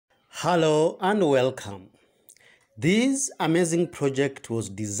Hello and welcome. This amazing project was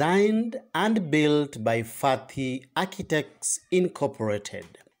designed and built by Fathi Architects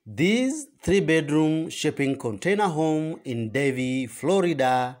Incorporated. This three-bedroom shipping container home in Davie,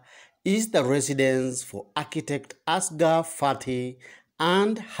 Florida is the residence for Architect Asghar Fathi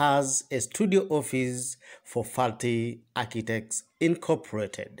and has a studio office for Fathi Architects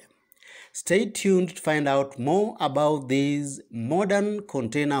Incorporated. Stay tuned to find out more about this modern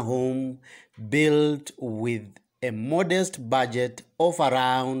container home built with a modest budget of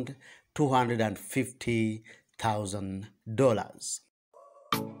around $250,000.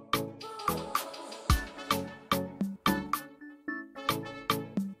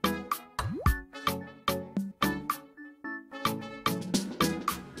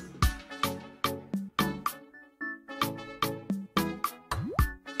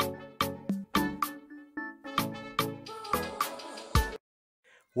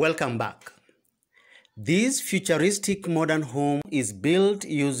 Welcome back. This futuristic modern home is built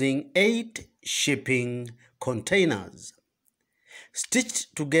using 8 shipping containers.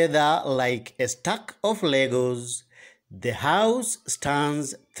 Stitched together like a stack of Legos, the house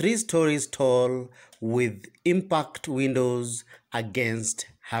stands 3 stories tall with impact windows against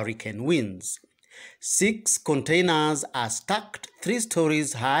hurricane winds. 6 containers are stacked 3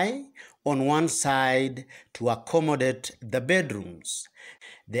 stories high on one side to accommodate the bedrooms.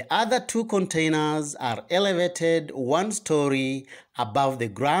 The other 2 containers are elevated 1 story above the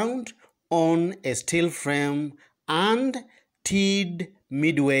ground on a steel frame and teed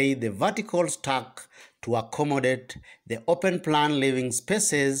midway the vertical stack to accommodate the open plan living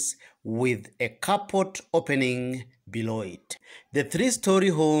spaces with a carport opening below it. The 3-story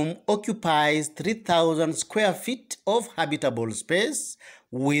home occupies 3,000 square feet of habitable space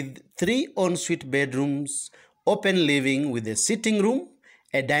with 3 ensuite bedrooms, open living with a sitting room,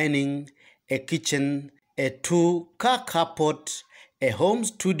 a dining, a kitchen, a 2-car carport, a home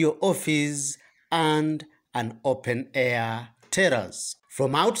studio office, and an open-air terrace.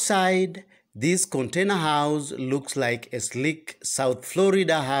 From outside, this container house looks like a sleek South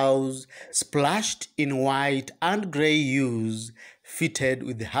Florida house splashed in white and gray hues, fitted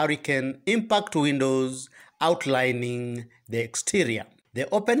with hurricane impact windows outlining the exterior. The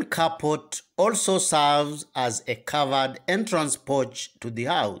open carport also serves as a covered entrance porch to the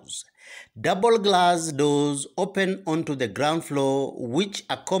house. Double glass doors open onto the ground floor, which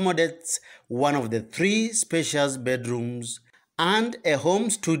accommodates one of the 3 spacious bedrooms and a home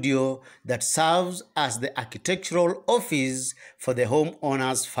studio that serves as the architectural office for the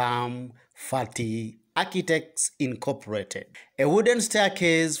homeowner's firm, Fathi Architects Incorporated. A wooden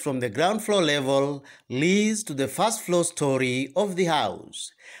staircase from the ground floor level leads to the first floor story of the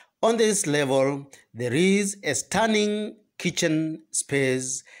house. On this level, there is a stunning kitchen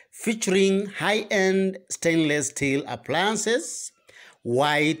space featuring high-end stainless steel appliances,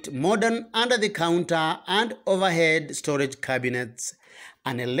 white modern under-the-counter and overhead storage cabinets,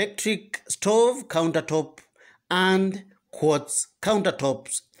 an electric stove countertop, and quartz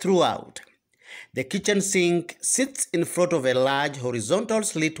countertops throughout. The kitchen sink sits in front of a large horizontal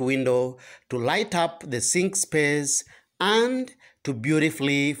slit window to light up the sink space and to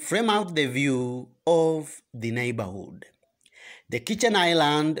beautifully frame out the view of the neighborhood. The kitchen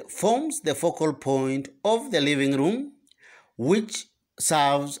island forms the focal point of the living room, which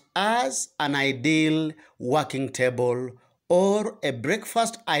serves as an ideal working table or a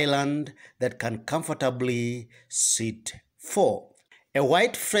breakfast island that can comfortably sit 4. A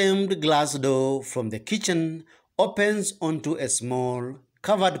white framed glass door from the kitchen opens onto a small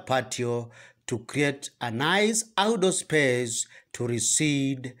covered patio to create a nice outdoor space to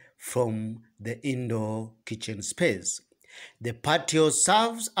recede from the indoor kitchen space. The patio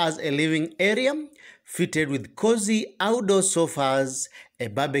serves as a living area fitted with cozy outdoor sofas, a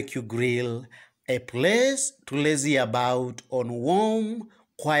barbecue grill, a place to lazy about on warm,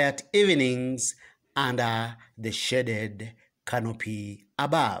 quiet evenings under the shaded canopy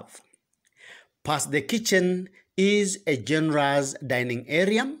above. Past the kitchen is a generous dining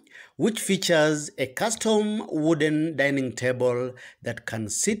area which features a custom wooden dining table that can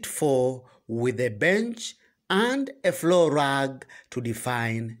sit 4 with a bench and a floor rug to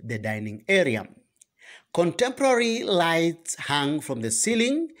define the dining area. Contemporary lights hang from the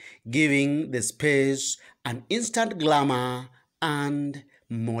ceiling, giving the space an instant glamour and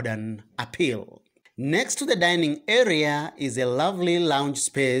modern appeal. Next to the dining area is a lovely lounge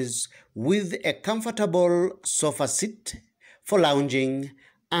space with a comfortable sofa seat for lounging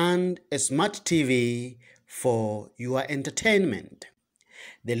and a smart TV for your entertainment.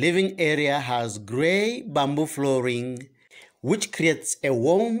 The living area has gray bamboo flooring which creates a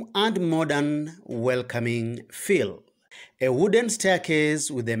warm and modern, welcoming feel. A wooden staircase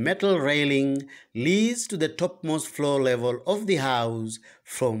with a metal railing leads to the topmost floor level of the house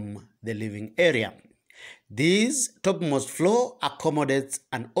from the living area. This topmost floor accommodates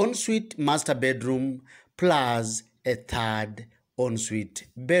an ensuite master bedroom plus a third ensuite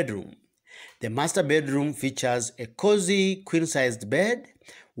bedroom. The master bedroom features a cozy queen-sized bed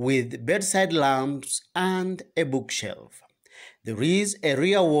with bedside lamps and a bookshelf. There is a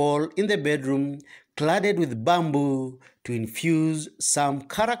rear wall in the bedroom cladded with bamboo to infuse some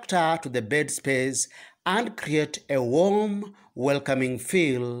character to the bed space and create a warm, welcoming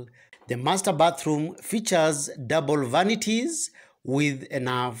feel. The master bathroom features double vanities with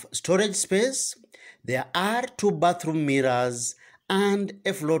enough storage space. There are 2 bathroom mirrors and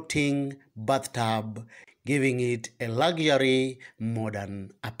a floating bathtub, giving it a luxury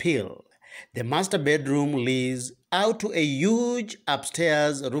modern appeal. The master bedroom leads out to a huge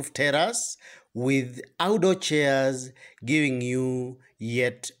upstairs roof terrace with outdoor chairs, giving you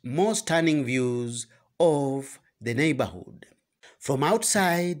yet more stunning views of the neighborhood. From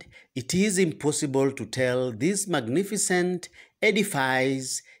outside, it is impossible to tell this magnificent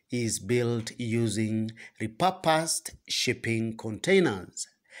edifice is built using repurposed shipping containers.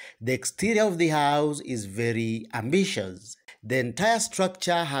 The exterior of the house is very ambitious. The entire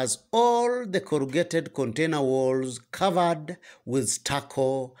structure has all the corrugated container walls covered with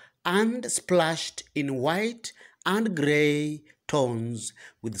stucco and splashed in white and gray tones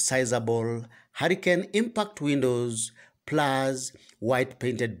with sizable hurricane impact windows plus white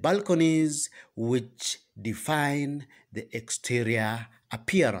painted balconies which define the exterior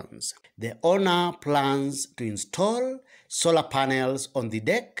appearance. The owner plans to install solar panels on the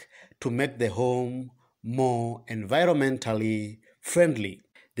deck to make the home more environmentally friendly.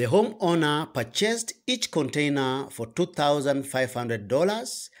 The homeowner purchased each container for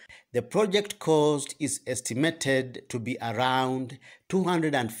 $2,500. The project cost is estimated to be around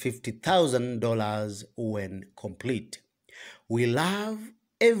 $250,000 when complete. We love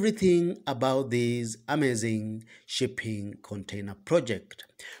everything about this amazing shipping container project.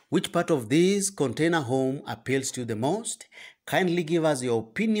 Which part of this container home appeals to you the most? Kindly give us your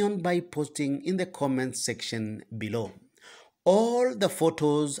opinion by posting in the comments section below. All the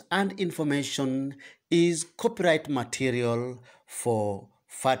photos and information is copyright material for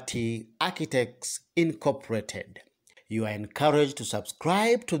Fathi Architects Incorporated. You are encouraged to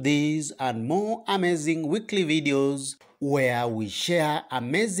subscribe to these and more amazing weekly videos where we share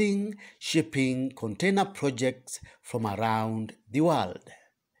amazing shipping container projects from around the world.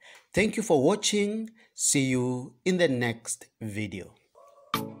 Thank you for watching. See you in the next video.